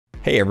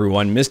Hey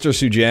everyone, Mr.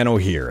 Sujano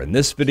here. In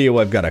this video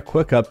I've got a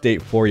quick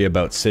update for you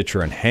about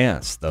Citra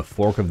Enhanced, the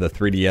fork of the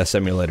 3DS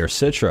emulator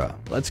Citra.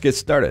 Let's get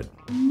started.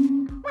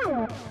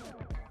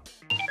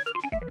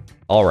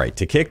 Alright,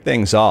 to kick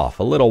things off,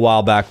 a little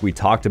while back we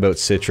talked about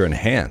Citra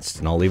Enhanced,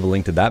 and I'll leave a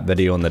link to that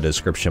video in the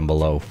description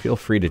below. Feel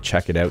free to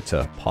check it out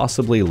to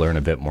possibly learn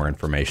a bit more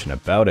information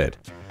about it.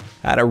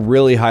 At a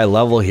really high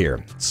level here,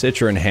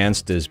 Citra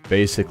Enhanced is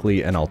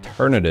basically an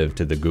alternative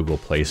to the Google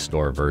Play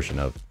Store version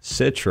of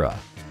Citra.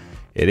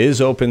 It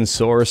is open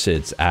source,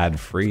 it's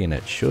ad-free, and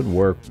it should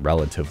work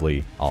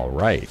relatively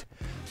alright.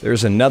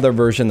 There's another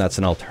version that's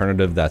an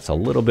alternative that's a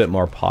little bit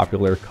more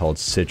popular called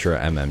Citra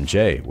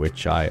MMJ,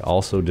 which I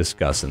also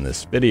discuss in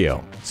this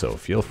video, so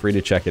feel free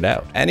to check it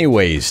out.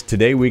 Anyways,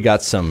 today we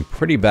got some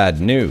pretty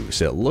bad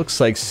news. It looks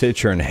like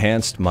Citra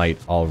Enhanced might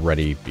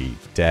already be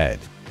dead.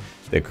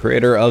 The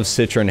creator of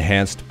Citra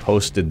Enhanced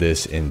posted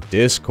this in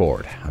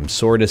Discord. I'm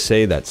sorry to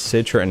say that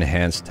Citra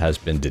Enhanced has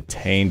been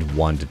detained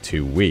 1 to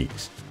 2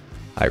 weeks.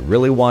 I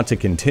really want to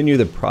continue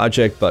the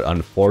project, but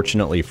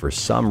unfortunately for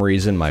some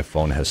reason my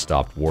phone has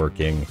stopped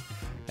working,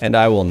 and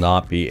I will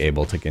not be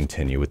able to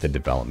continue with the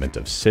development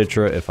of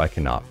Citra if I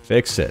cannot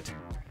fix it.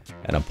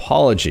 An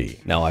apology.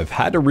 Now I've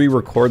had to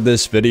re-record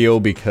this video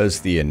because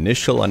the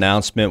initial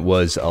announcement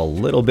was a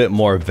little bit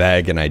more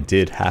vague and I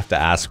did have to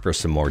ask for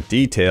some more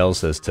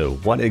details as to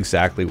what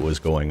exactly was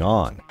going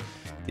on.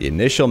 The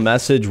initial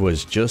message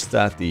was just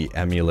that the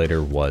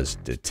emulator was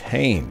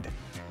detained.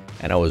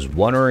 And I was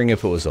wondering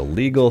if it was a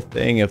legal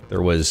thing, if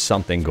there was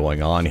something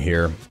going on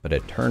here, but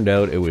it turned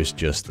out it was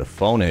just the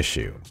phone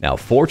issue. Now,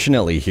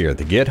 fortunately here,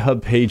 the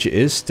GitHub page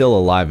is still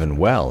alive and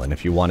well, and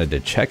if you wanted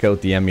to check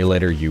out the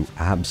emulator, you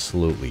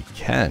absolutely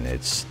can.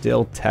 It's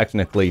still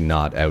technically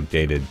not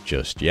outdated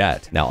just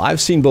yet. Now,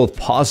 I've seen both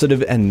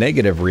positive and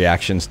negative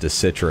reactions to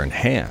Citra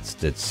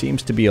Enhanced. It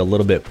seems to be a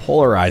little bit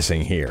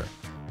polarizing here.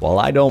 While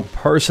I don't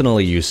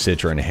personally use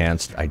Citra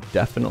Enhanced, I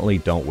definitely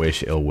don't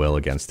wish ill will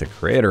against the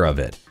creator of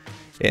it.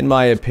 In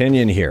my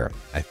opinion here,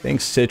 I think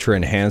Citra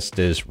Enhanced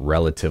is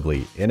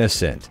relatively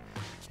innocent.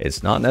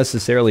 It's not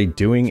necessarily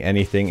doing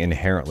anything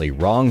inherently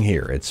wrong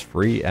here. It's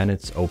free and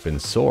it's open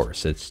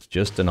source. It's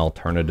just an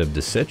alternative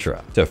to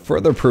Citra. To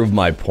further prove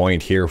my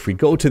point here, if we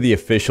go to the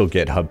official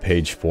GitHub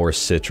page for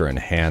Citra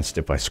Enhanced,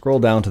 if I scroll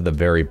down to the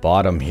very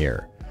bottom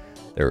here,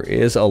 there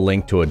is a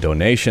link to a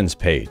donations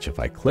page. If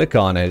I click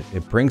on it,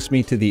 it brings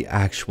me to the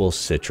actual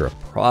Citra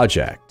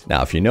project.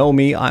 Now, if you know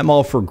me, I'm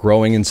all for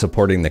growing and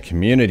supporting the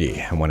community.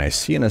 And when I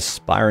see an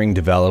aspiring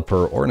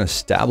developer or an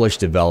established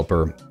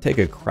developer take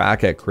a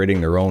crack at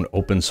creating their own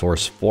open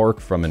source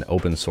fork from an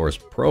open source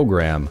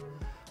program,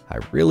 I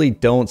really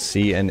don't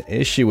see an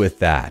issue with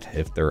that.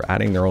 If they're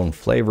adding their own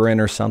flavor in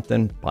or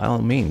something, by all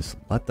means,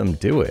 let them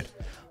do it.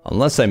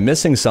 Unless I'm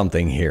missing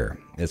something here.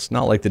 It's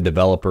not like the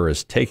developer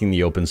is taking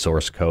the open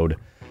source code,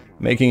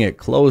 making it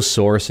closed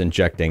source,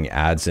 injecting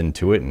ads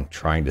into it, and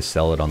trying to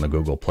sell it on the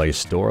Google Play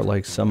Store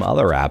like some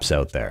other apps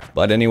out there.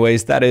 But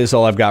anyways, that is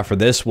all I've got for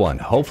this one.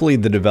 Hopefully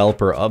the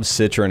developer of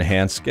Citra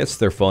Enhanced gets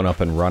their phone up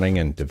and running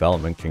and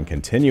development can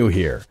continue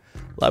here.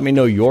 Let me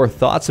know your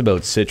thoughts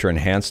about Citra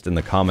Enhanced in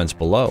the comments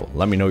below.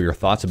 Let me know your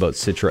thoughts about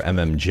Citra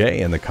MMJ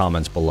in the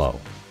comments below.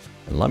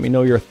 And let me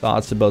know your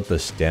thoughts about the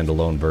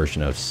standalone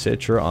version of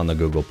Citra on the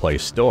Google Play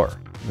Store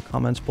in the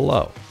comments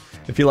below.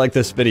 If you like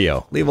this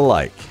video, leave a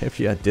like. If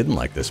you didn't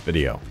like this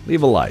video,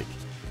 leave a like.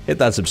 Hit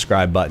that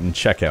subscribe button,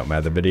 check out my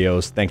other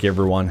videos. Thank you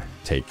everyone,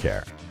 take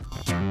care.